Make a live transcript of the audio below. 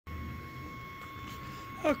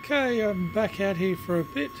Okay, I'm back out here for a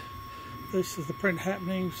bit. This is the print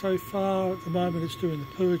happening so far. At the moment it's doing the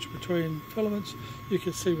purge between filaments. You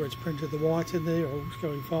can see where it's printed the white in there, all's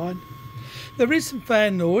going fine. There is some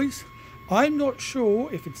fan noise. I'm not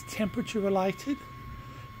sure if it's temperature related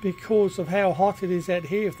because of how hot it is out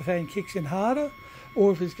here, if the fan kicks in harder,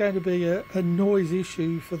 or if it's going to be a noise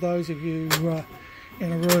issue for those of you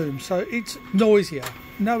in a room. So it's noisier.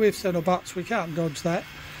 No ifs and or buts, we can't dodge that.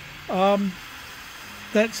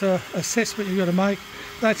 That's an assessment you've got to make.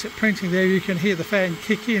 That's it printing there. You can hear the fan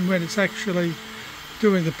kick in when it's actually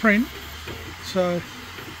doing the print. So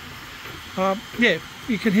yeah,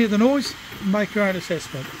 you can hear the noise, make your own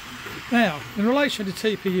assessment. Now, in relation to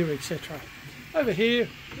TPU, etc. Over here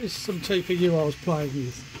is some TPU I was playing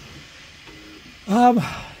with.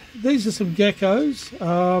 These are some geckos.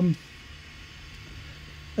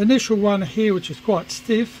 Initial one here, which is quite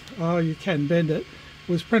stiff, you can bend it,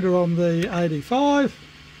 was printed on the AD5.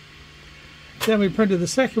 Then we printed the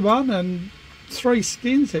second one and 3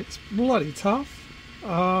 skins. It's bloody tough.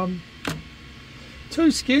 2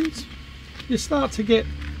 skins, you start to get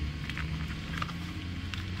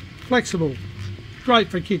flexible. Great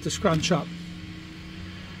for a kid to scrunch up.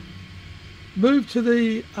 Move to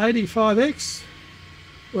the AD5X.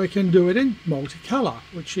 We can do it in multicolour,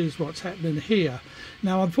 which is what's happening here.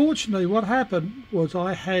 Now, unfortunately, what happened was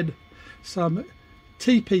I had some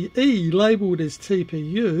TPE labelled as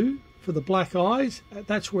TPU for the black eyes.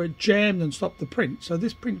 That's where it jammed and stopped the print. So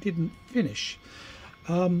this print didn't finish.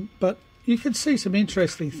 But you can see some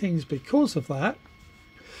interesting things because of that.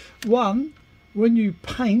 One, when you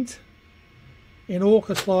paint in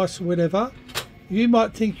Orca Slice or whatever, you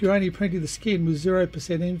might think you're only printing the skin with 0%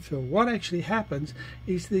 infill. What actually happens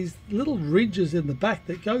is these little ridges in the back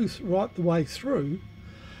that go right the way through,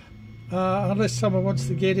 unless someone wants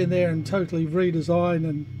to get in there and totally redesign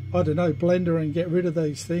and, I don't know, blender and get rid of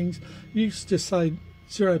these things, you just say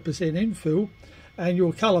 0% infill and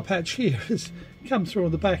your colour patch here has come through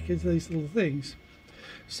on the back as these little things.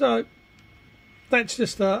 So that's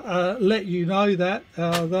just to let you know that,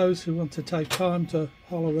 those who want to take time to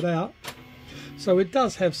hollow it out. So it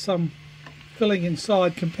does have some filling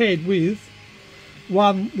inside compared with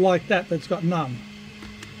one like that that's got none.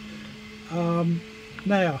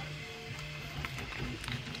 Now,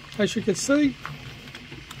 as you can see,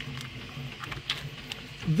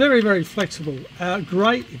 very, very flexible.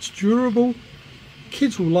 Great, it's durable.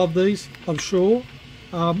 Kids will love these, I'm sure.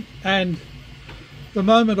 And the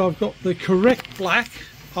moment I've got the correct black,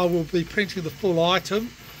 I will be printing the full item.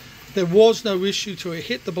 There was no issue to it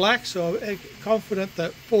hit the black, so I'm confident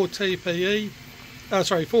that 4 TPU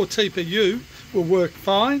will work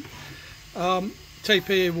fine.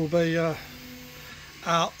 TPE will be a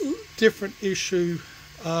different issue.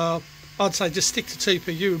 I'd say just stick to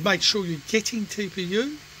TPU and make sure you're getting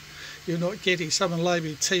TPU. You're not getting someone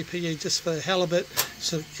labelling TPE just for the hell of it,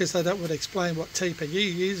 because they don't want to explain what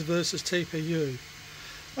TPE is versus TPU.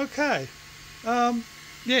 Okay.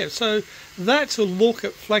 Yeah, so that's a look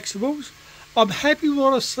at flexibles. I'm happy with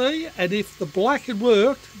what I see, and if the black had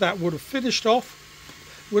worked, that would have finished off,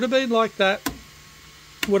 would have been like that,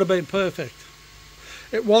 would have been perfect.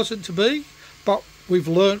 It wasn't to be, but we've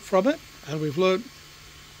learnt from it, and we've learnt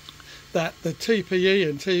that the TPE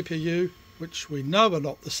and TPU, which we know are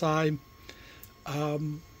not the same,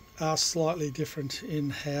 are slightly different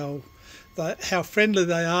in how friendly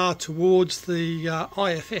they are towards the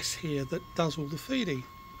IFS here that does all the feeding.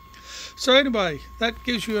 So anyway, that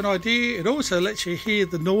gives you an idea. It also lets you hear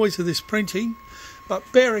the noise of this printing, but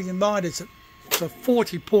bearing in mind it's a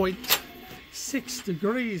 40.6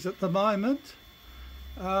 degrees at the moment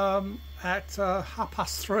at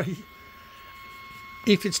 3:30.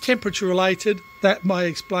 If it's temperature related, that may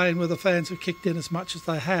explain whether fans have kicked in as much as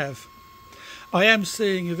they have. I am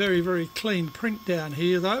seeing a very, very clean print down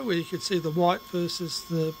here though, where you can see the white versus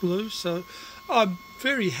the blue, so I'm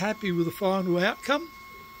very happy with the final outcome.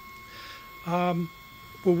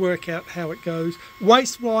 We'll work out how it goes.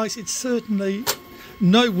 Waste wise, it's certainly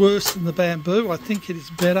no worse than the bamboo. I think it is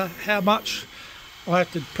better. How much? I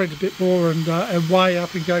have to print a bit more and weigh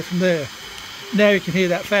up and go from there. Now you can hear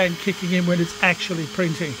that fan kicking in when it's actually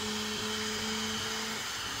printing.